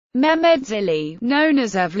Mehmed Zili, known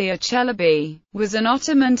as Evliya Çelebi, was an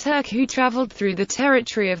Ottoman Turk who traveled through the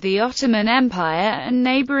territory of the Ottoman Empire and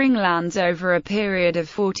neighboring lands over a period of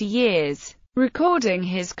 40 years, recording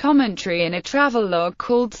his commentary in a travelogue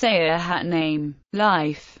called HUN.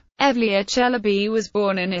 Life. Evliya Çelebi was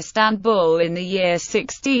born in Istanbul in the year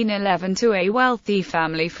 1611 to a wealthy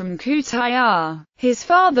family from Kütahya. His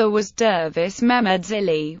father was Dervish Mehmed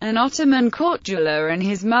Zili, an Ottoman court jeweler, and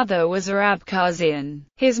his mother was a Abkhazian.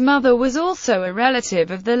 His mother was also a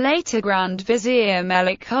relative of the later Grand Vizier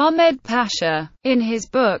Melik Ahmed Pasha. In his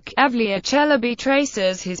book, Evliya Çelebi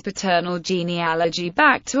traces his paternal genealogy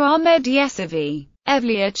back to Ahmed Yesevi.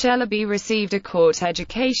 Evliya Çelebi received a court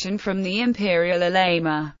education from the imperial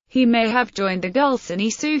ulema. He may have joined the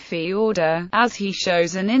Gulsani Sufi order, as he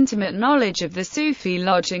shows an intimate knowledge of the Sufi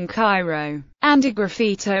lodge in Cairo, and a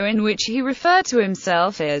graffito in which he referred to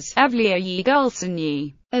himself as Evliya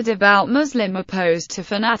Gulsani. A devout Muslim opposed to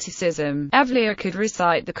fanaticism, Evliya could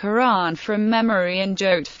recite the Quran from memory and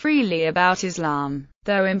joked freely about Islam.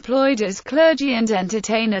 Though employed as clergy and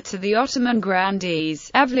entertainer to the Ottoman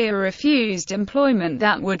grandees, Evliya refused employment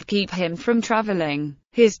that would keep him from traveling.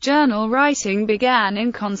 His journal writing began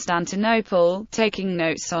in Constantinople, taking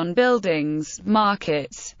notes on buildings,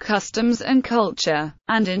 markets, customs and culture,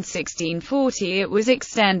 and in 1640 it was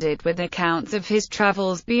extended with accounts of his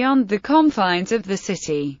travels beyond the confines of the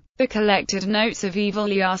city. The collected notes of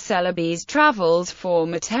Evliya Çelebi's travels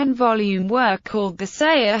form a 10-volume work called the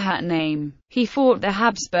HUN. He fought the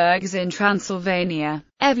Habsburgs in Transylvania.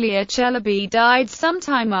 Evliya Çelebi died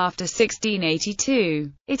sometime after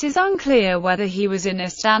 1682. It is unclear whether he was in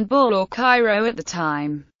Istanbul or Cairo at the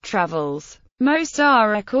time. Travels.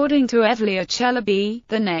 Mostar. According to Evliya Çelebi,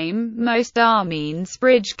 the name Mostar means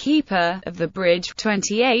bridge keeper of the bridge,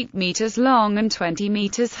 28 meters long and 20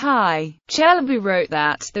 meters high. Çelebi wrote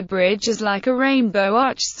that the bridge is like a rainbow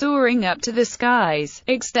arch soaring up to the skies,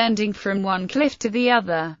 extending from one cliff to the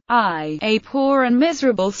other. I, a poor and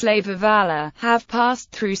miserable slave of Allah, have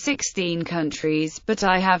passed through 16 countries, but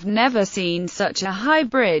I have never seen such a high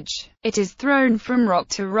bridge. It is thrown from rock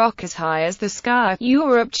to rock as high as the sky.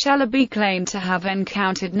 Europe. Çelebi claimed to have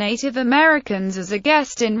encountered Native Americans as a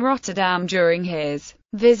guest in Rotterdam during his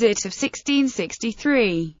visit of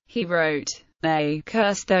 1663. He wrote, "They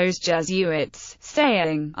cursed those Jesuits,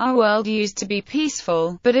 saying, 'Our world used to be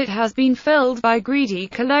peaceful, but it has been filled by greedy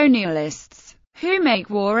colonialists, who make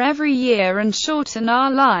war every year and shorten our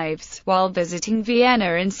lives.'" While visiting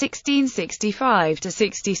Vienna in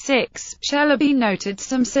 1665–66, Çelebi noted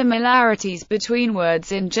some similarities between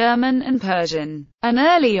words in German and Persian, an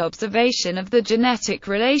early observation of the genetic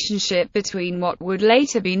relationship between what would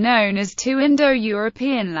later be known as two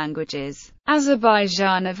Indo-European languages.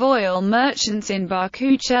 Azerbaijan of oil merchants in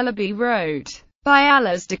Baku. Çelebi wrote, "By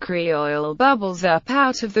Allah's decree oil bubbles up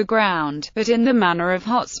out of the ground, but in the manner of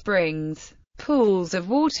hot springs. Pools of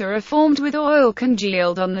water are formed with oil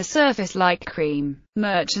congealed on the surface like cream.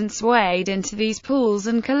 Merchants wade into these pools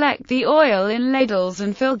and collect the oil in ladles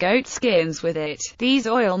and fill goat skins with it. These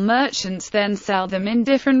oil merchants then sell them in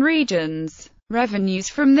different regions. Revenues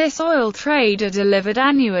from this oil trade are delivered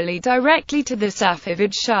annually directly to the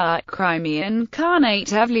Safavid Shah, Crimean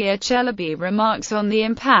Khanate." Evliya Çelebi remarks on the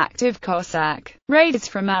impact of Cossack raids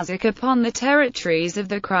from Azak upon the territories of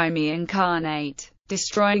the Crimean Khanate,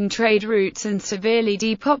 destroying trade routes and severely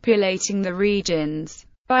depopulating the regions.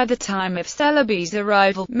 By the time of Çelebi's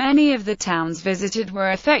arrival, many of the towns visited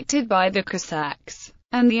were affected by the Cossacks,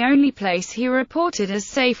 and the only place he reported as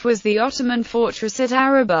safe was the Ottoman fortress at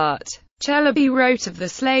Arabat. Çelebi wrote of the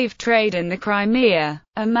slave trade in the Crimea,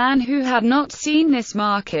 "A man who had not seen this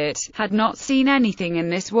market, had not seen anything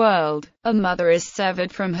in this world. A mother is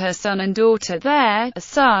severed from her son and daughter there, a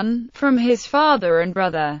son from his father and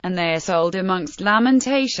brother, and they are sold amongst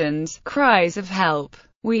lamentations, cries of help,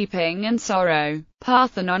 weeping and sorrow."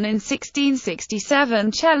 Parthenon. In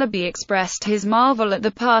 1667, Çelebi expressed his marvel at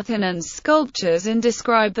the Parthenon's sculptures and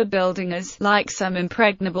described the building as like some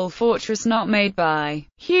impregnable fortress not made by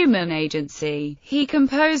human agency. He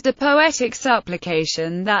composed a poetic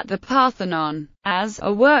supplication that the Parthenon, as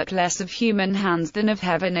a work less of human hands than of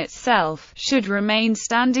heaven itself, should remain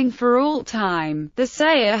standing for all time. The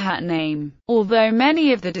HUN. Although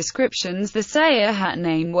many of the descriptions the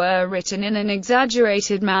HUN were written in an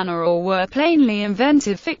exaggerated manner or were plainly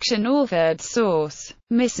inventive fiction or third source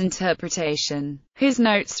misinterpretation. His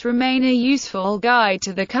notes remain a useful guide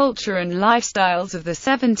to the culture and lifestyles of the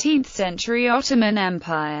 17th century Ottoman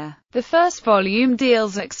Empire. The first volume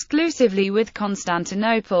deals exclusively with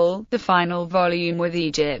Constantinople, the final volume with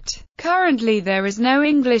Egypt. Currently there is no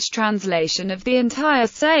English translation of the entire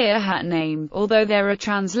Sayyar name, although there are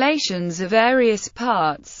translations of various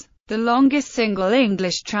parts. The longest single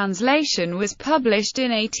English translation was published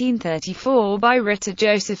in 1834 by Ritter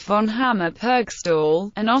Joseph von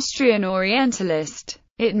Hammer-Purgstall, an Austrian Orientalist.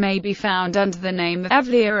 It may be found under the name of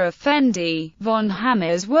Evliya Effendi. Von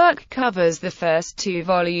Hammer's work covers the first 2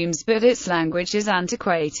 volumes, but its language is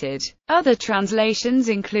antiquated. Other translations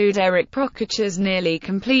include Erich Prokosch's nearly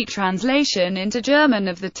complete translation into German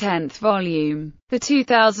of the 10th volume. The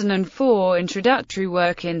 2004 introductory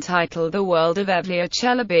work entitled The World of Evliya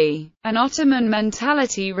Çelebi, An Ottoman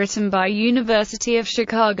Mentality, written by University of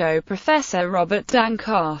Chicago professor Robert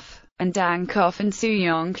Dankoff, and Dankoff and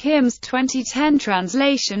Soo-Young Kim's 2010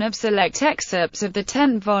 translation of select excerpts of the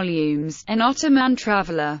 10 volumes, An Ottoman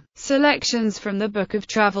Traveler. Selections from the Book of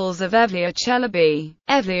Travels of Evliya Çelebi.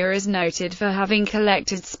 Evliya is noted for having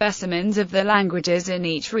collected specimens of the languages in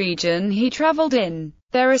each region he traveled in.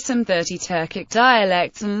 There are some 30 Turkic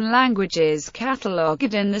dialects and languages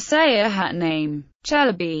catalogued in the Sayyar name.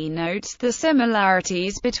 Çelebi notes the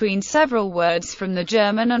similarities between several words from the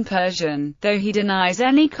German and Persian, though he denies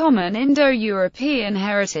any common Indo-European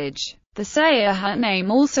heritage. The Sayyar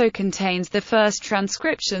name also contains the first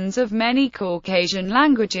transcriptions of many Caucasian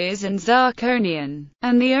languages and Zirconian,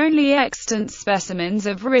 and the only extant specimens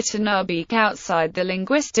of written Arabic outside the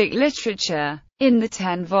linguistic literature. In the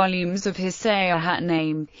 10 volumes of his Sayyar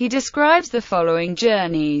name, he describes the following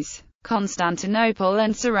journeys: Constantinople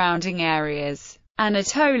and surrounding areas,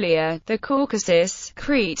 Anatolia, the Caucasus,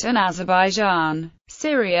 Crete and Azerbaijan,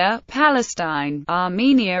 Syria, Palestine,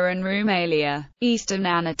 Armenia and Rumelia, Eastern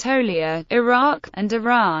Anatolia, Iraq, and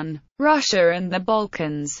Iran, Russia and the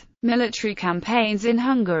Balkans, military campaigns in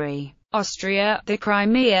Hungary, Austria, the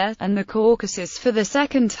Crimea, and the Caucasus for the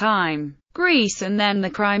second time, Greece and then the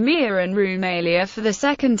Crimea and Rumelia for the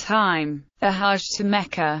second time, the Hajj to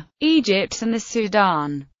Mecca, Egypt and the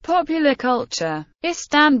Sudan. Popular culture.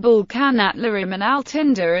 Istanbul Kanatlarım and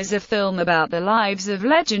Altınlar is a film about the lives of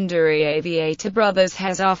legendary aviator brothers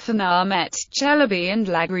Hezarfen Ahmet Çelebi and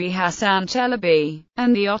Lagri Hasan Çelebi,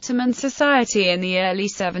 and the Ottoman society in the early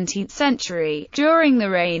 17th century, during the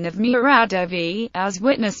reign of Murad Evi, as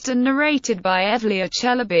witnessed and narrated by Evliya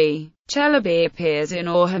Çelebi. Çelebi appears in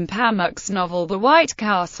Orhan Pamuk's novel The White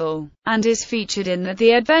Castle, and is featured in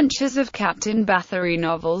The Adventures of Captain Bathory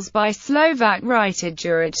novels by Slovak writer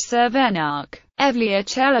Juraj Cervenak. Evliya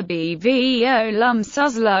Çelebi v.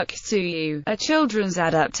 Olumsuzluk Suyu, a children's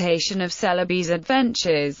adaptation of Çelebi's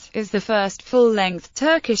adventures, is the first full-length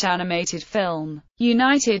Turkish animated film.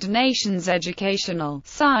 United Nations Educational,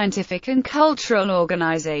 Scientific and Cultural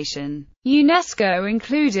Organization, UNESCO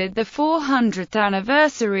included the 400th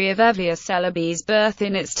anniversary of Evliya Çelebi's birth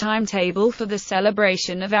in its timetable for the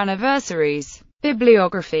celebration of anniversaries.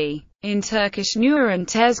 Bibliography. In Turkish Nuran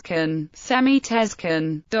Tezkan, Semi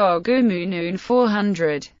Tezkan, Doğumunun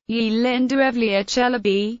 400, Yılında Evliya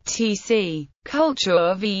Çelebi, T.C.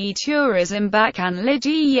 Culture ve Tourism Bakanlığı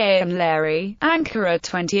Yayınları, Ankara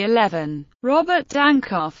 2011. Robert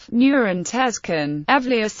Dankoff, Nuran Tezkan,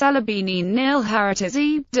 Evliya Çelebi'nin Nil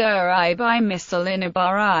Haritası, Duray by Misalini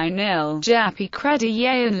Baray Nil, Japı Kredi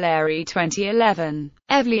Yayınları 2011.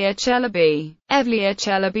 Evliya Çelebi. Evliya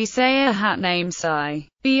Çelebi Sayyar Namesay.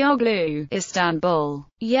 Beyoğlu, Istanbul.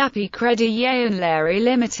 Yapı Kredi Yayınları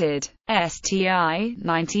Limited. STI,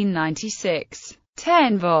 1996.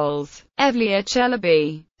 10 vols. Evliya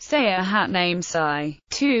Çelebi. Sayyar Namesay.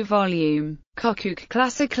 2 volume. Kokuk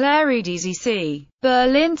Klasikleri DZC.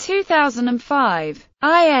 Berlin 2005.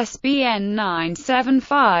 ISBN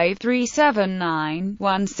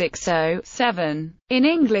 975379160-7. In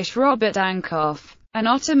English Robert Dankoff. An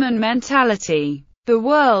Ottoman Mentality. The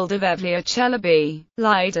World of Evliya Çelebi.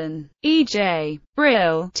 Leiden. E.J.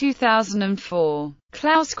 Brill, 2004.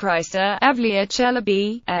 Klaus Kreiser, Evliya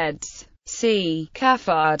Çelebi, eds. C.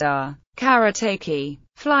 Kafadar. Karateki.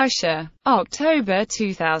 Fleischer. October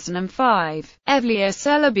 2005. Evliya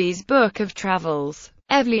Çelebi's Book of Travels.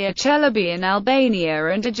 Evliya Çelebi in Albania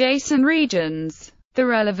and adjacent regions. The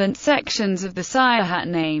relevant sections of the Sayyar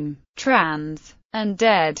name. Trans. and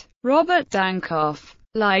Dead. Robert Dankoff.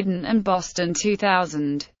 Leiden and Boston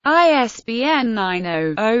 2000. ISBN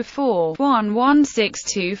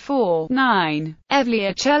 90-04-11624-9.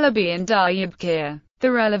 Evliya Çelebi and Diyarbakir.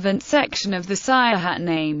 The relevant section of the Sayyar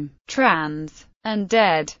name. Trans. and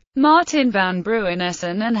Dead. Martin van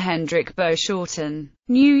Bruinessen and Hendrik Boschorten.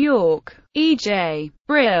 New York, E.J.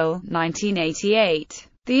 Brill, 1988.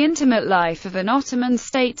 The Intimate Life of an Ottoman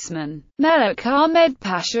Statesman. Melik Ahmed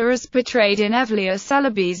Pasha as portrayed in Evliya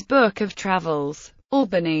Çelebi's Book of Travels.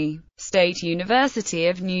 Albany, State University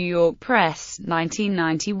of New York Press,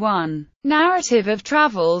 1991. Narrative of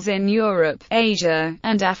Travels in Europe, Asia,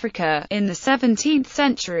 and Africa, in the 17th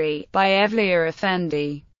Century, by Evliya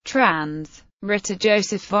Effendi. Trans. Ritter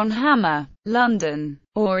Joseph von Hammer. London.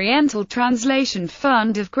 Oriental Translation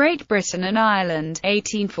Fund of Great Britain and Ireland,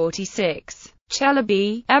 1846.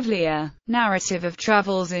 Çelebi, Evliya. Narrative of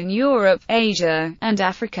Travels in Europe, Asia, and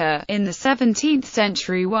Africa, in the 17th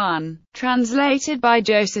Century 1. Translated by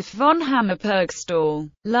Joseph von Hammer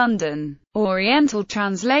Purgstall. London. Oriental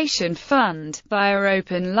Translation Fund, via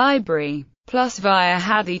Open Library, plus via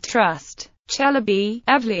Hathi Trust. Çelebi,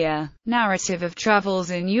 Evliya. Narrative of Travels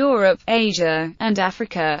in Europe, Asia, and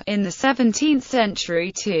Africa, in the 17th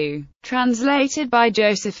Century 2. Translated by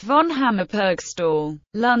Joseph von Hammer Purgstall.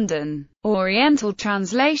 London. Oriental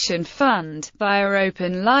Translation Fund, via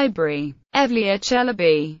Open Library. Evliya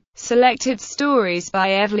Çelebi. Selected stories by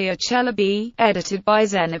Evliya Çelebi, edited by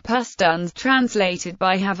Zeynep Ustans, translated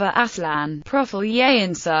by Hava Aslan, Profil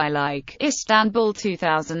Yayıncılık, Istanbul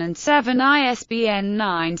 2007, ISBN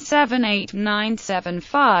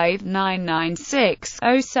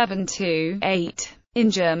 978-975-996-072-8. In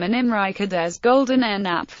German Imreiche des Goldenen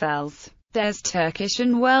Apfels. Des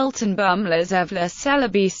Türkischen Weltenbummlers Evliya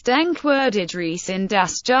Çelebi's Denkwürdigkeit in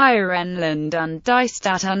das Girenland und die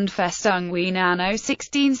Stadt und Festung Wien anno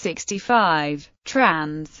 1665.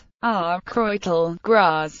 Trans. R. Kreutel,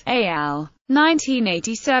 Graz, A.L.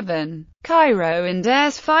 1987. Cairo in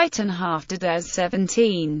des Feitenhafte des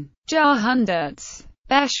 17. Jahrhunderts.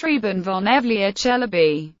 Beschrieben von Evliya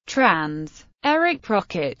Çelebi. Trans. Eric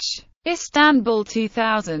Prokich. Istanbul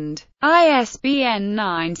 2000. ISBN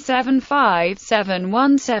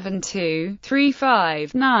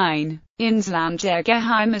 9757172-35-9. Inslandsche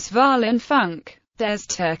Geheimes Wahlenfunk. Des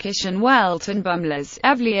Türkischen Weltenbummlers,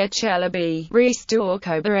 Evliya Çelebi, Restore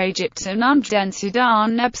Ägypten und den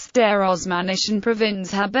Sudan nebst der Osmanischen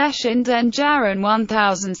Provinz Habesh in den Jahren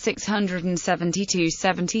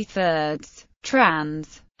 1672-73.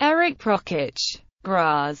 Trans. Eric Prokich.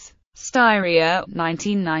 Graz. Styria,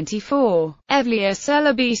 1994. Evliya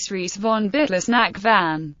Çelebi Sries von Bitlis nach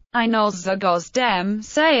van. Ein Auszug aus dem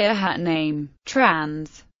Seherhatname.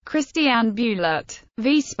 Trans. Christian Bühlet.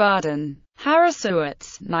 Wiesbaden.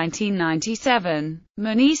 Harrisowitz, 1997.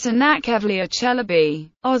 Manisa nach Evliya Çelebi.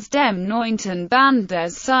 Aus dem 9. Band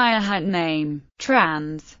des Seherhatname.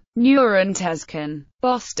 Trans. Neuentesken.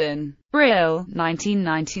 Boston. Brill,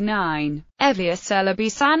 1999. Evliya Çelebi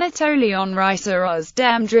Sanatolion Reiser aus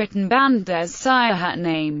dem 3. Band des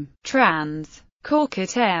Seherhatname. Trans.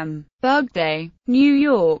 Corkut M. Bugday. New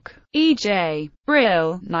York. E.J.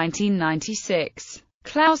 Brill, 1996.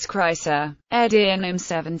 Klaus Kreiser. Edition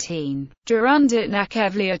 17. Gerundet nach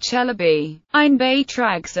Evliya Çelebi. Ein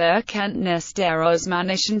Beitrag zur Kenntnis der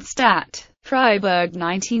Osmanischen Stadt. Freiburg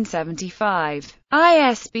 1975.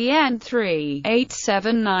 ISBN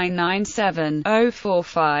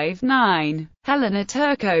 3-87997-0459. Helena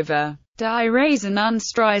Turkova. Die Reisen und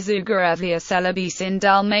Streizüge Evliya Çelebi's in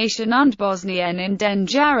Dalmatien und Bosnien in den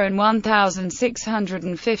Jahren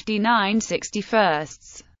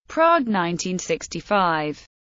 1659-61. Prague 1965.